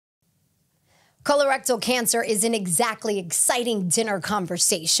Colorectal cancer isn't exactly exciting dinner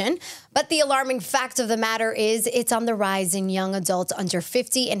conversation, but the alarming fact of the matter is it's on the rise in young adults under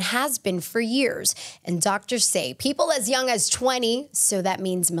 50 and has been for years. And doctors say people as young as 20, so that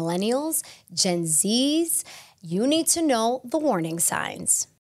means millennials, Gen Zs, you need to know the warning signs.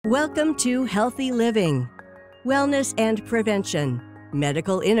 Welcome to Healthy Living, Wellness and Prevention,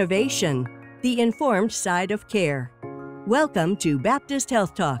 Medical Innovation, the informed side of care. Welcome to Baptist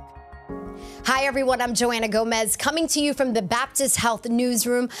Health Talk. Hi, everyone. I'm Johanna Gomez, coming to you from the Baptist Health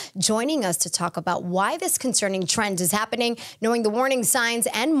Newsroom. Joining us to talk about why this concerning trend is happening, knowing the warning signs,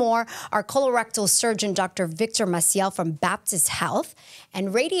 and more, our colorectal surgeon, Dr. Victor Macial from Baptist Health,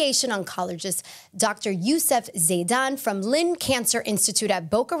 and radiation oncologist, Dr. Youssef Zeidan from Lynn Cancer Institute at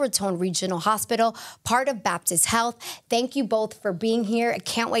Boca Raton Regional Hospital, part of Baptist Health. Thank you both for being here. I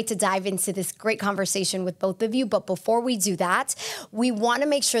can't wait to dive into this great conversation with both of you. But before we do that, we want to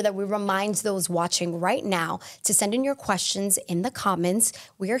make sure that we remind those watching right now to send in your questions in the comments.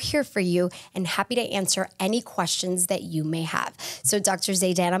 We are here for you and happy to answer any questions that you may have. So Dr.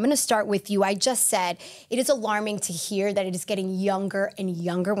 Zeidan, I'm going to start with you. I just said it is alarming to hear that it is getting younger and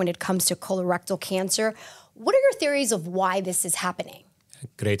younger when it comes to colorectal cancer. What are your theories of why this is happening?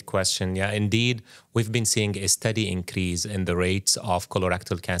 Great question. Yeah, indeed, we've been seeing a steady increase in the rates of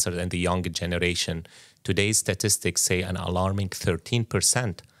colorectal cancer in the younger generation. Today's statistics say an alarming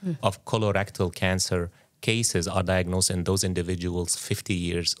 13% of colorectal cancer cases are diagnosed in those individuals 50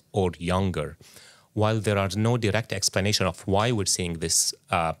 years or younger. While there are no direct explanation of why we're seeing this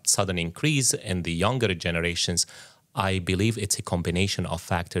sudden increase in the younger generations, I believe it's a combination of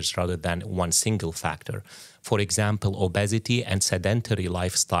factors rather than one single factor. For example, obesity and sedentary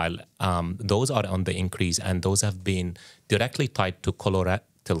lifestyle, those are on the increase, and those have been directly tied to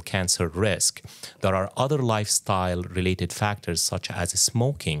colorectal cancer risk. There are other lifestyle-related factors such as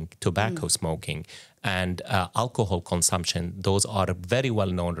smoking, tobacco smoking, and alcohol consumption. Those are very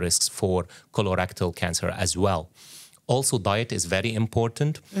well-known risks for colorectal cancer as well. Also, diet is very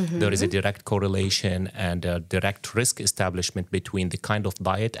important. There is a direct correlation and a direct risk establishment between the kind of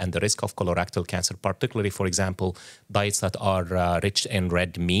diet and the risk of colorectal cancer, particularly, for example, diets that are rich in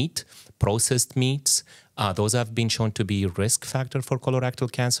red meat, processed meats. Those have been shown to be a risk factor for colorectal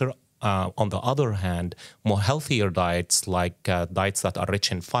cancer. On the other hand, more healthier diets, like diets that are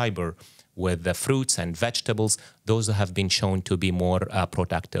rich in fiber, with the fruits and vegetables, those have been shown to be more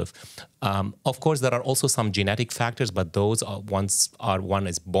productive. Of course, there are also some genetic factors, but those are one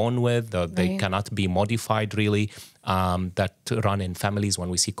is born with. They cannot be modified, really, that run in families when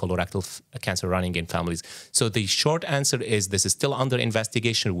we see colorectal cancer running in families. So the short answer is this is still under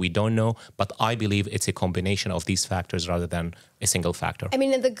investigation. We don't know, but I believe it's a combination of these factors rather than a single factor. I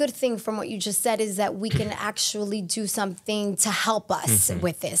mean, and the good thing from what you just said is that we can actually do something to help us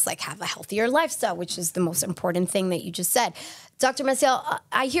with this, like have a healthier lifestyle, which is the most important thing that you just said. Dr. Macial,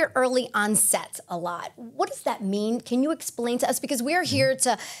 I hear early onset a lot. What does that mean? Can you explain to us? Because we're here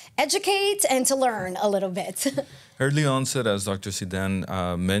to educate and to learn a little bit. Early onset, as Dr.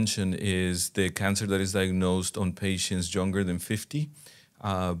 Zeidan mentioned, is the cancer that is diagnosed on patients younger than 50.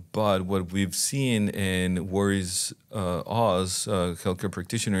 But what we've seen and worries us, healthcare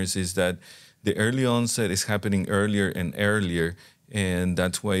practitioners, is that the early onset is happening earlier and earlier. And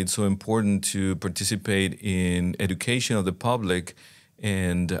that's why it's so important to participate in education of the public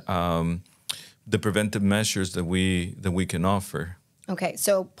and the preventive measures that we can offer. Okay,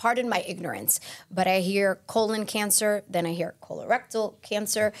 so pardon my ignorance, but I hear colon cancer, then I hear colorectal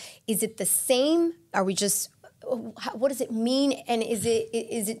cancer. Is it the same? Are we just, what does it mean? And is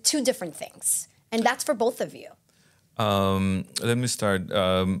it two different things? And that's for both of you. Let me start.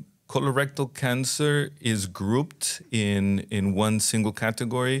 Colorectal cancer is grouped in one single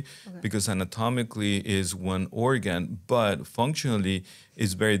category because anatomically is one organ, but functionally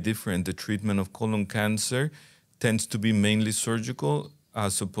is very different. The treatment of colon cancer tends to be mainly surgical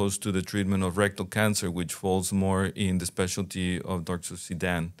as opposed to the treatment of rectal cancer, which falls more in the specialty of Dr.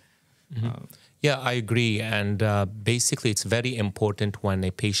 Zeidan. Yeah, I agree. And basically, it's very important when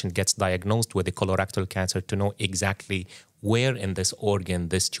a patient gets diagnosed with a colorectal cancer to know exactly where in this organ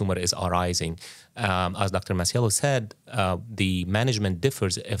this tumor is arising. As Dr. Macial said, the management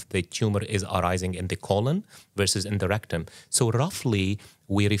differs if the tumor is arising in the colon versus in the rectum. So roughly,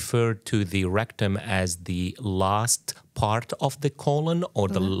 we refer to the rectum as the last part of the colon or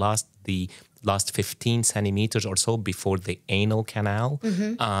the last 15 centimeters or so before the anal canal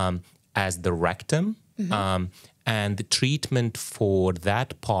as the rectum. And the treatment for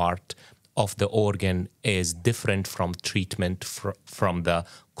that part of the organ is different from treatment from the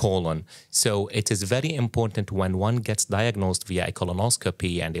colon. So it is very important when one gets diagnosed via a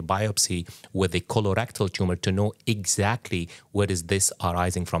colonoscopy and a biopsy with a colorectal tumor to know exactly where is this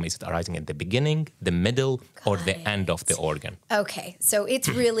arising from. Is it arising at the beginning, the middle, or the end of the organ? Okay, so it's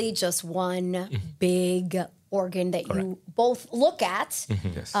really just one big organ that you both look at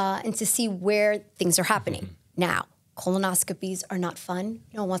and to see where things are happening. Now, colonoscopies are not fun.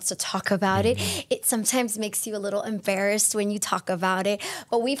 No one wants to talk about it. It sometimes makes you a little embarrassed when you talk about it.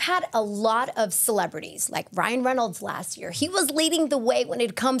 But we've had a lot of celebrities, like Ryan Reynolds last year. He was leading the way when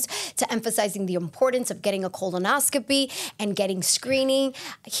it comes to emphasizing the importance of getting a colonoscopy and getting screening.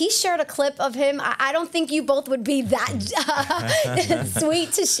 He shared a clip of him. I don't think you both would be that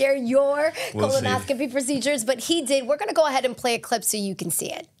sweet to share your colonoscopy procedures, but he did. We're going to go ahead and play a clip so you can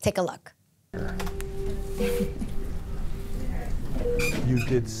see it. Take a look. You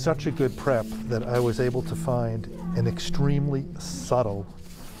did such a good prep that I was able to find an extremely subtle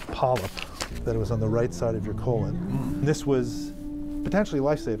polyp that was on the right side of your colon. This was potentially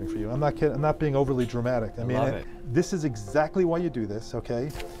life-saving for you. I'm not kidding. I'm not being overly dramatic. I mean, this is exactly why you do this,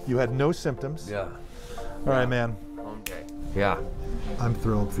 okay? You had no symptoms. Yeah. All right, man. Okay. Yeah. I'm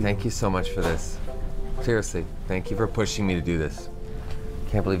thrilled for you. Thank you so much for this. Seriously, thank you for pushing me to do this.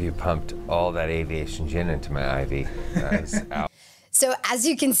 Can't believe you pumped all that aviation gin into my IV. That's out. So as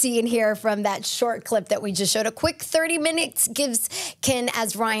you can see and hear from that short clip that we just showed, a quick 30 minutes can,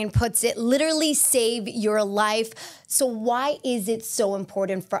 as Ryan puts it, literally save your life. So why is it so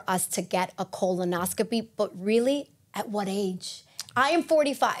important for us to get a colonoscopy? But really, at what age? I am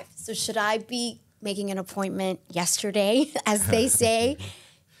 45, so should I be making an appointment yesterday, as they say?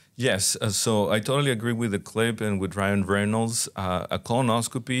 Yes, so I totally agree with the clip and with Ryan Reynolds. A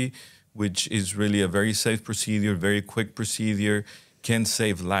colonoscopy, which is really a very safe procedure, very quick procedure, can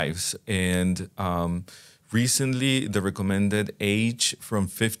save lives. And recently, the recommended age from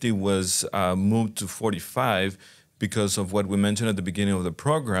 50 was moved to 45 because of what we mentioned at the beginning of the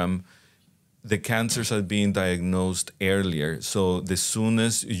program. The cancers are being diagnosed earlier. So the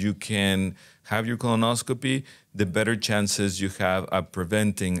soonest you can have your colonoscopy, the better chances you have of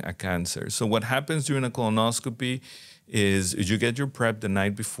preventing a cancer. So what happens during a colonoscopy is you get your prep the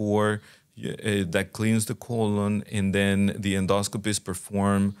night before, that cleans the colon, and then the endoscopists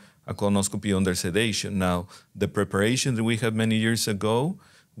perform a colonoscopy under sedation. Now, the preparation that we had many years ago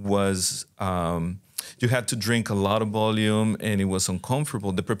was you had to drink a lot of volume and it was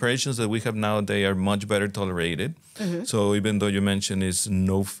uncomfortable. The preparations that we have nowadays are much better tolerated. So even though you mentioned it's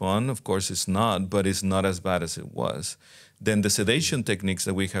no fun, of course it's not, but it's not as bad as it was. Then the sedation techniques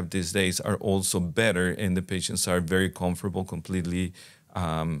that we have these days are also better and the patients are very comfortable, completely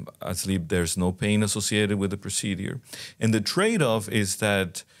asleep. There's no pain associated with the procedure. And the trade-off is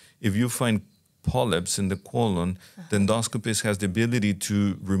that if you find polyps in the colon, the endoscopist has the ability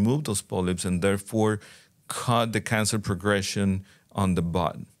to remove those polyps and therefore cut the cancer progression on the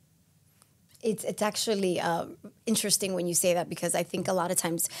bud. It's actually interesting when you say that, because I think a lot of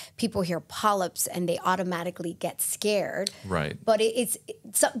times people hear polyps and they automatically get scared. Right. But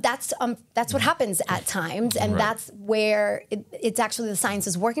that's what happens at times, and that's where it's actually the science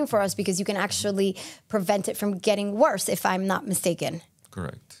is working for us, because you can actually prevent it from getting worse, if I'm not mistaken.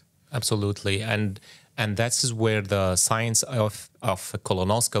 Correct. Absolutely, and that is where the science of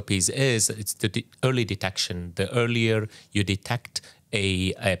colonoscopies is. It's the early detection. The earlier you detect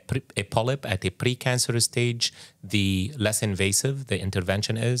a polyp at a precancerous stage, the less invasive the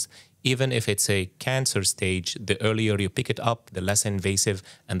intervention is. Even if it's a cancer stage, the earlier you pick it up, the less invasive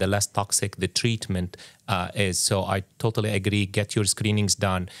and the less toxic the treatment is. So I totally agree. Get your screenings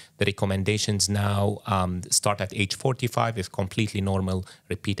done. The recommendations now start at age 45. If completely normal,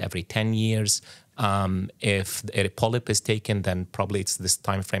 repeat every 10 years. If a polyp is taken, then probably this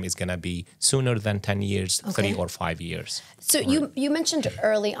time frame is going to be sooner than 10 years, 3 or 5 years. So you mentioned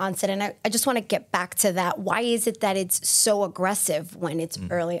early onset, and I just want to get back to that. Why is it that it's so aggressive when it's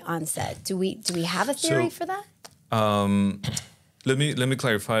early onset? Do we have a theory for that? Let me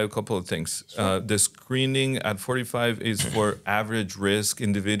clarify a couple of things. Sure. The screening at 45 is for average risk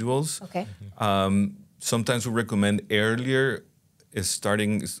individuals. Okay. Sometimes we recommend earlier is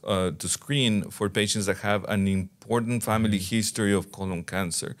starting to screen for patients that have an important family history of colon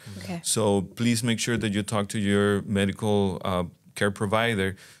cancer. Okay. So please make sure that you talk to your medical care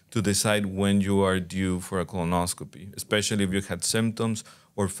provider to decide when you are due for a colonoscopy, especially if you had symptoms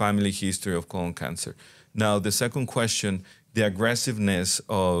or family history of colon cancer. Now, the second question, the aggressiveness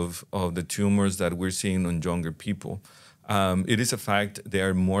of the tumors that we're seeing on younger people. It is a fact they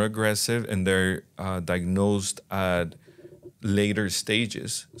are more aggressive and they're diagnosed at later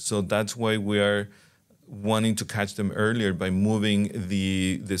stages. So that's why we are wanting to catch them earlier by moving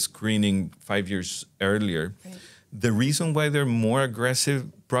the screening 5 years earlier. Right. The reason why they're more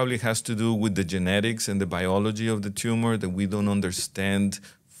aggressive probably has to do with the genetics and the biology of the tumor that we don't understand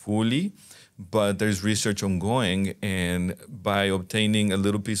fully, but there's research ongoing, and by obtaining a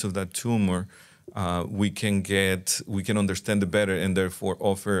little piece of that tumor, we can understand it better and therefore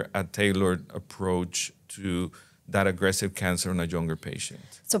offer a tailored approach to that aggressive cancer in a younger patient.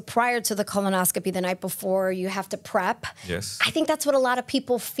 So prior to the colonoscopy, the night before, you have to prep. Yes. I think that's what a lot of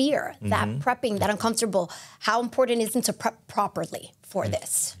people fear, that prepping, that uncomfortable. How important is it to prep properly for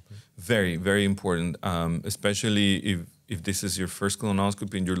this? Very, very important, especially if this is your first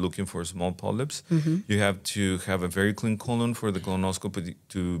colonoscopy and you're looking for small polyps. You have to have a very clean colon for the colonoscopy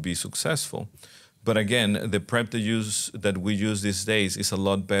to be successful. But again, the prep that we use these days is a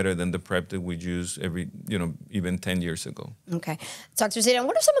lot better than the prep that we use even 10 years ago. Okay. Dr. Zeidan,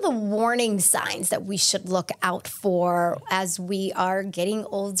 what are some of the warning signs that we should look out for as we are getting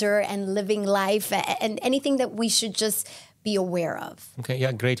older and living life, and anything that we should just be aware of? Okay,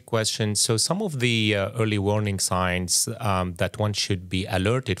 yeah, great question. So some of the early warning signs that one should be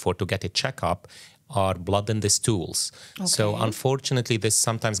alerted for to get a checkup are blood in the stools. Okay. So unfortunately, this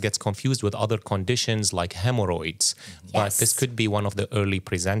sometimes gets confused with other conditions like hemorrhoids. Yes. But this could be one of the early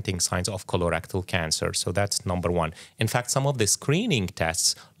presenting signs of colorectal cancer. So that's number one. In fact, some of the screening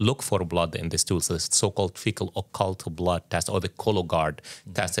tests look for blood in the stools, the so-called fecal occult blood test, or the Cologuard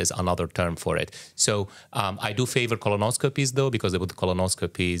test is another term for it. So I do favor colonoscopies, though, because with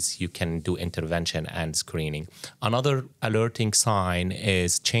colonoscopies, you can do intervention and screening. Another alerting sign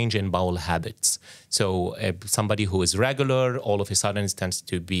is change in bowel habits. So somebody who is regular, all of a sudden tends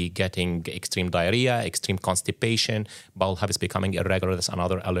to be getting extreme diarrhea, extreme constipation, bowel habits becoming irregular. That's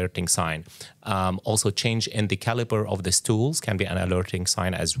another alerting sign. Also, change in the caliber of the stools can be an alerting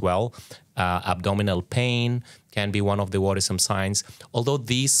sign as well. Abdominal pain can be one of the worrisome signs. Although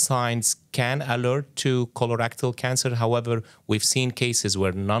these signs can alert to colorectal cancer, however, we've seen cases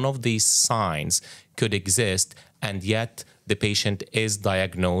where none of these signs could exist, and yet the patient is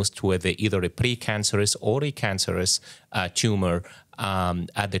diagnosed with either a precancerous or a cancerous tumor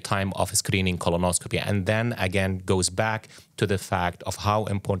at the time of screening colonoscopy. And then again goes back to the fact of how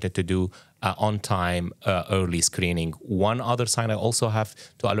important to do on-time early screening. One other sign I also have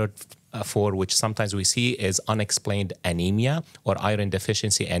to alert for, which sometimes we see, is unexplained anemia or iron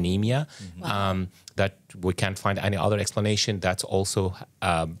deficiency anemia. That we can't find any other explanation. That's also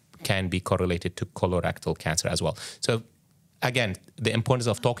can be correlated to colorectal cancer as well. So again, the importance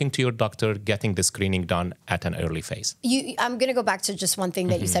of talking to your doctor, getting the screening done at an early phase. I'm going to go back to just one thing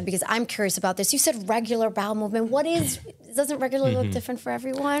that you said, because I'm curious about this. You said regular bowel movement. Doesn't regular look different for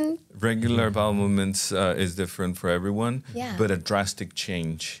everyone? Regular bowel movements is different for everyone, but a drastic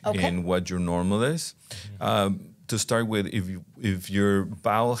change in what your normal is. To start with, if your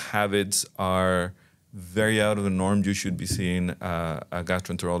bowel habits are very out of the norm, you should be seeing a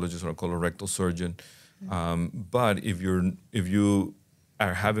gastroenterologist or a colorectal surgeon. But if you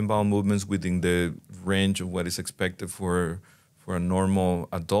are having bowel movements within the range of what is expected for a normal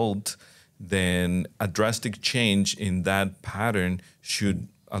adult, then a drastic change in that pattern should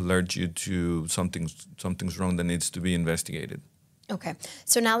alert you to something's wrong that needs to be investigated. Okay,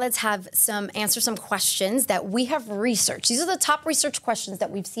 so now let's answer some questions that we have researched. These are the top research questions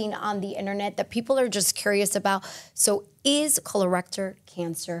that we've seen on the internet that people are just curious about. So is colorectal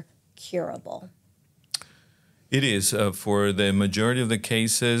cancer curable? It is. For the majority of the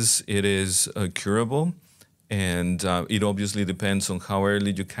cases, it is curable. And it obviously depends on how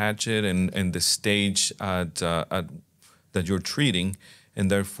early you catch it and the stage that you're treating.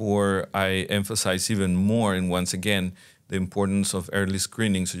 And therefore, I emphasize even more, and once again, the importance of early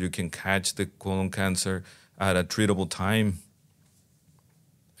screening so you can catch the colon cancer at a treatable time.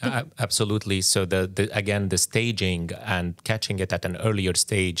 Absolutely. So again, the staging and catching it at an earlier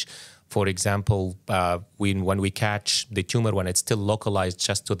stage. For example, when we catch the tumor when it's still localized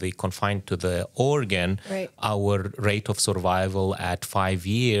just confined to the organ, our rate of survival at 5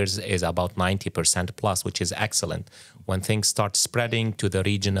 years is about 90% plus, which is excellent. When things start spreading to the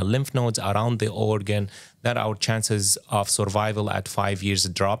regional lymph nodes around the organ, then our chances of survival at 5 years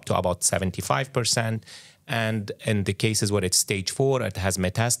drop to about 75%. And in the cases where it's stage 4, it has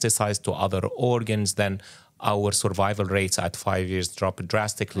metastasized to other organs, then our survival rates at 5 years drop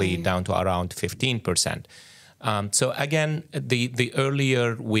drastically down to around 15%. So again, the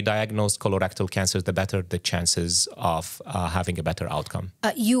earlier we diagnose colorectal cancer, the better the chances of having a better outcome.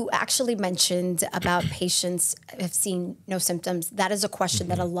 You actually mentioned about patients have seen no symptoms. That is a question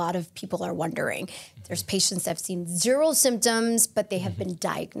that a lot of people are wondering. There's patients that have seen 0 symptoms, but they have been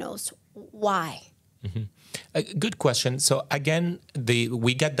diagnosed. Why? A good question. So again,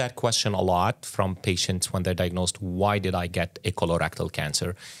 we get that question a lot from patients when they're diagnosed. Why did I get a colorectal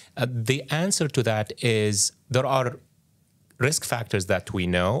cancer? The answer to that is there are risk factors that we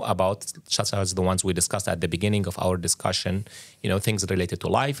know about, such as the ones we discussed at the beginning of our discussion, things related to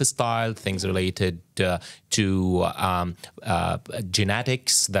lifestyle, things related to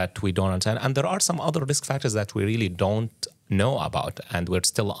genetics that we don't understand. And there are some other risk factors that we really don't know about, and we're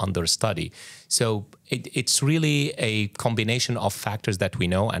still under study. So it's really a combination of factors that we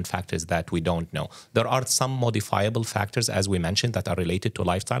know and factors that we don't know. There are some modifiable factors, as we mentioned, that are related to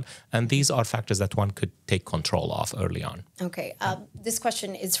lifestyle, and these are factors that one could take control of early on. Okay, this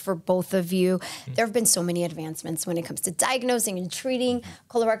question is for both of you. There have been so many advancements when it comes to diagnosing and treating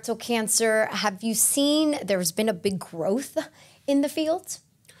colorectal cancer. Have you seen there's been a big growth in the field?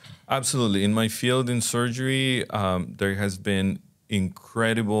 Absolutely. In my field in surgery, there has been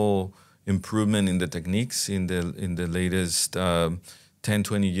incredible improvement in the techniques in the latest 10,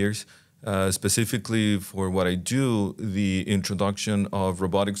 20 years. Specifically for what I do, the introduction of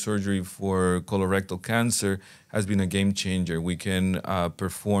robotic surgery for colorectal cancer has been a game changer. We can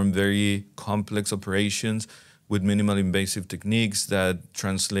perform very complex operations with minimal invasive techniques that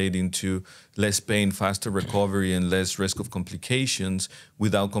translate into less pain, faster recovery, and less risk of complications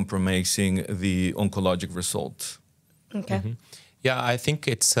without compromising the oncologic results. Okay. Yeah, I think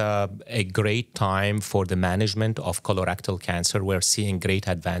it's a great time for the management of colorectal cancer. We're seeing great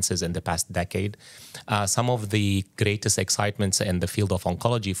advances in the past decade. Some of the greatest excitements in the field of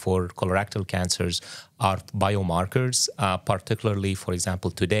oncology for colorectal cancers are biomarkers, particularly, for example,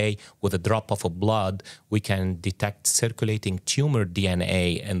 today, with a drop of a blood, we can detect circulating tumor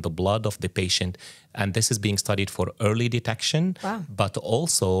DNA in the blood of the patient. And this is being studied for early detection, but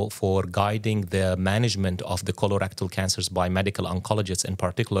also for guiding the management of the colorectal cancers by medical oncologists in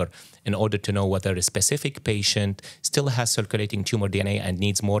particular, in order to know whether a specific patient still has circulating tumor DNA and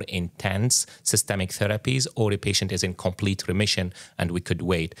needs more intense systemic therapies, or a patient is in complete remission and we could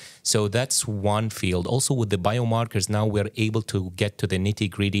wait. So that's one field. Also with the biomarkers, now we're able to get to the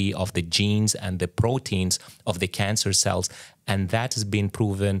nitty-gritty of the genes and the proteins of the cancer cells. And that has been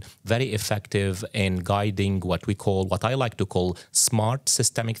proven very effective in guiding what I like to call smart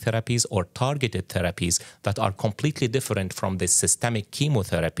systemic therapies or targeted therapies that are completely different from the systemic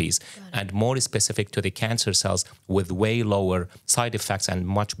chemotherapies and more specific to the cancer cells with way lower side effects and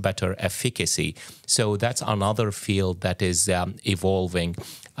much better efficacy. So that's another field that is evolving.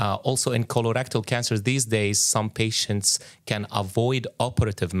 Also in colorectal cancers these days, some patients can avoid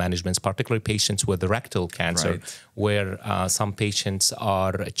operative managements, particularly patients with rectal cancer, where some patients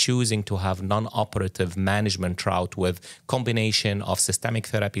are choosing to have non-operative management route with combination of systemic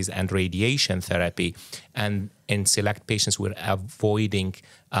therapies and radiation therapy. And in select patients, we're avoiding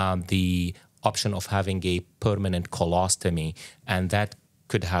the option of having a permanent colostomy, and that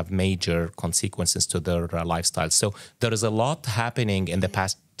could have major consequences to their lifestyle. So there is a lot happening in the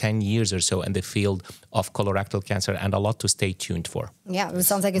past 10 years or so in the field of colorectal cancer, and a lot to stay tuned for. Yeah, it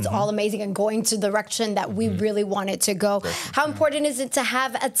sounds like it's all amazing and going to the direction that we really want it to go. How important is it to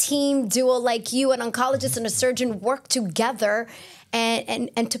have a team duo like you, an oncologist and a surgeon, work together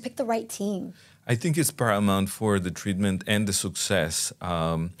and to pick the right team? I think it's paramount for the treatment and the success.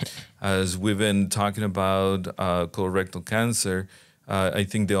 As we've been talking about colorectal cancer, I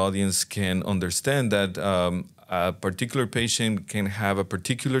think the audience can understand that a particular patient can have a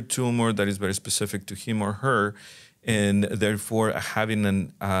particular tumor that is very specific to him or her, and therefore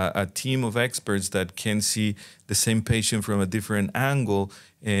having a team of experts that can see the same patient from a different angle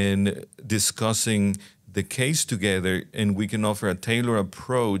and discussing the case together, and we can offer a tailored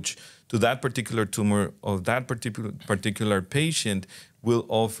approach to that particular tumor of that particular patient will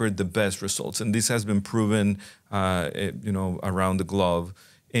offer the best results. And this has been proven, around the globe.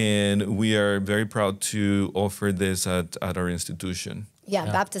 And we are very proud to offer this at our institution. Yeah,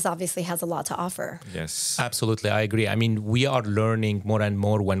 Baptist obviously has a lot to offer. Yes. Absolutely, I agree. I mean, we are learning more and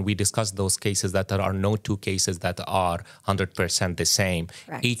more when we discuss those cases that there are no two cases that are 100% the same.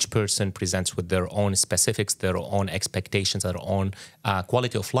 Right. Each person presents with their own specifics, their own expectations, their own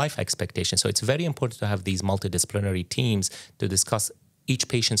quality of life expectations. So it's very important to have these multidisciplinary teams to discuss each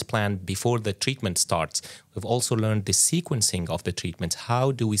patient's plan before the treatment starts. We've also learned the sequencing of the treatments.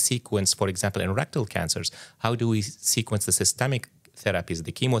 How do we sequence, for example, in rectal cancers, how do we sequence the systemic therapies,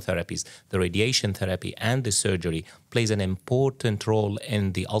 the chemotherapies, the radiation therapy, and the surgery plays an important role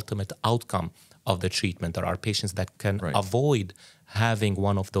in the ultimate outcome of the treatment. There are patients that can avoid having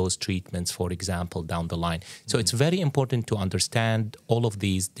one of those treatments, for example, down the line. So it's very important to understand all of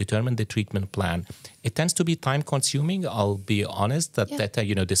these, determine the treatment plan. It tends to be time consuming. I'll be honest that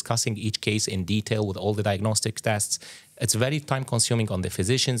discussing each case in detail with all the diagnostic tests, it's very time consuming on the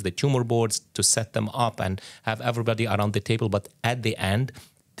physicians, the tumor boards to set them up and have everybody around the table. But at the end,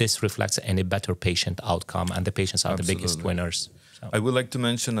 this reflects in a better patient outcome, and the patients are the biggest winners. So. I would like to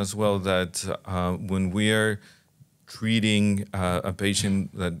mention as well that when we are treating a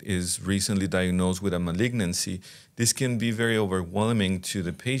patient that is recently diagnosed with a malignancy, this can be very overwhelming to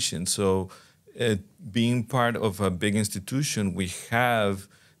the patient. So being part of a big institution, we have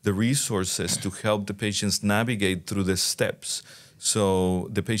the resources to help the patients navigate through the steps. So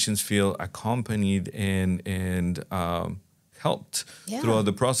the patients feel accompanied and helped throughout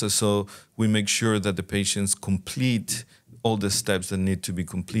the process. So we make sure that the patients complete all the steps that need to be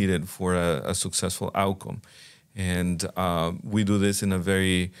completed for a successful outcome. And we do this in a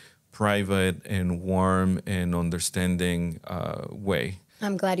very private and warm and understanding way.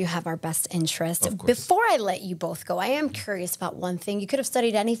 I'm glad you have our best interest. Before I let you both go, I am curious about one thing. You could have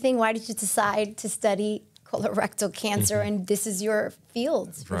studied anything. Why did you decide to study colorectal cancer? And this is your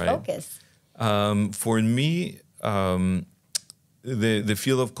field, your focus. For me, the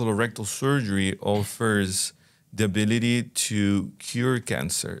field of colorectal surgery offers the ability to cure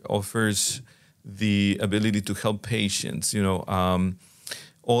cancer, offers the ability to help patients.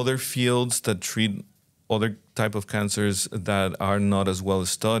 Other fields that treat other type of cancers that are not as well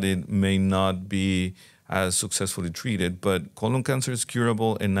studied may not be as successfully treated, but colon cancer is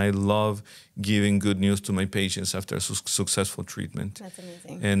curable, and I love giving good news to my patients after a successful treatment. That's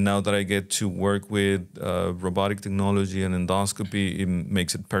amazing. And now that I get to work with robotic technology and endoscopy, it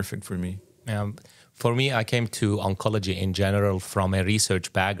makes it perfect for me. For me, I came to oncology in general from a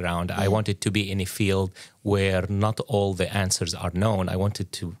research background. I wanted to be in a field where not all the answers are known. I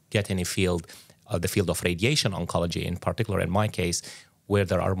wanted to get in a field, the field of radiation oncology in particular, in my case, where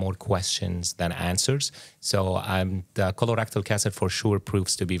there are more questions than answers. So the colorectal cancer for sure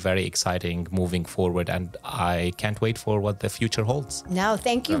proves to be very exciting moving forward, and I can't wait for what the future holds. No,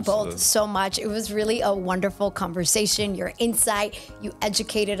 thank you both so much. It was really a wonderful conversation. Your insight, you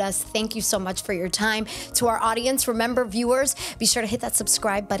educated us. Thank you so much for your time. To our audience, remember, viewers, be sure to hit that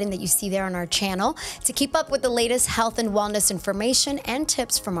subscribe button that you see there on our channel to keep up with the latest health and wellness information and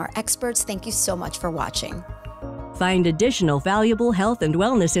tips from our experts. Thank you so much for watching. Find additional valuable health and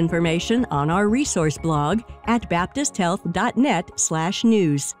wellness information on our resource blog at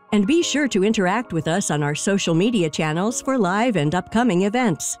baptisthealth.net/news. And be sure to interact with us on our social media channels for live and upcoming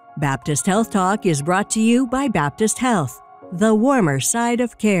events. Baptist Health Talk is brought to you by Baptist Health, the warmer side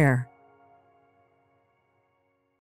of care.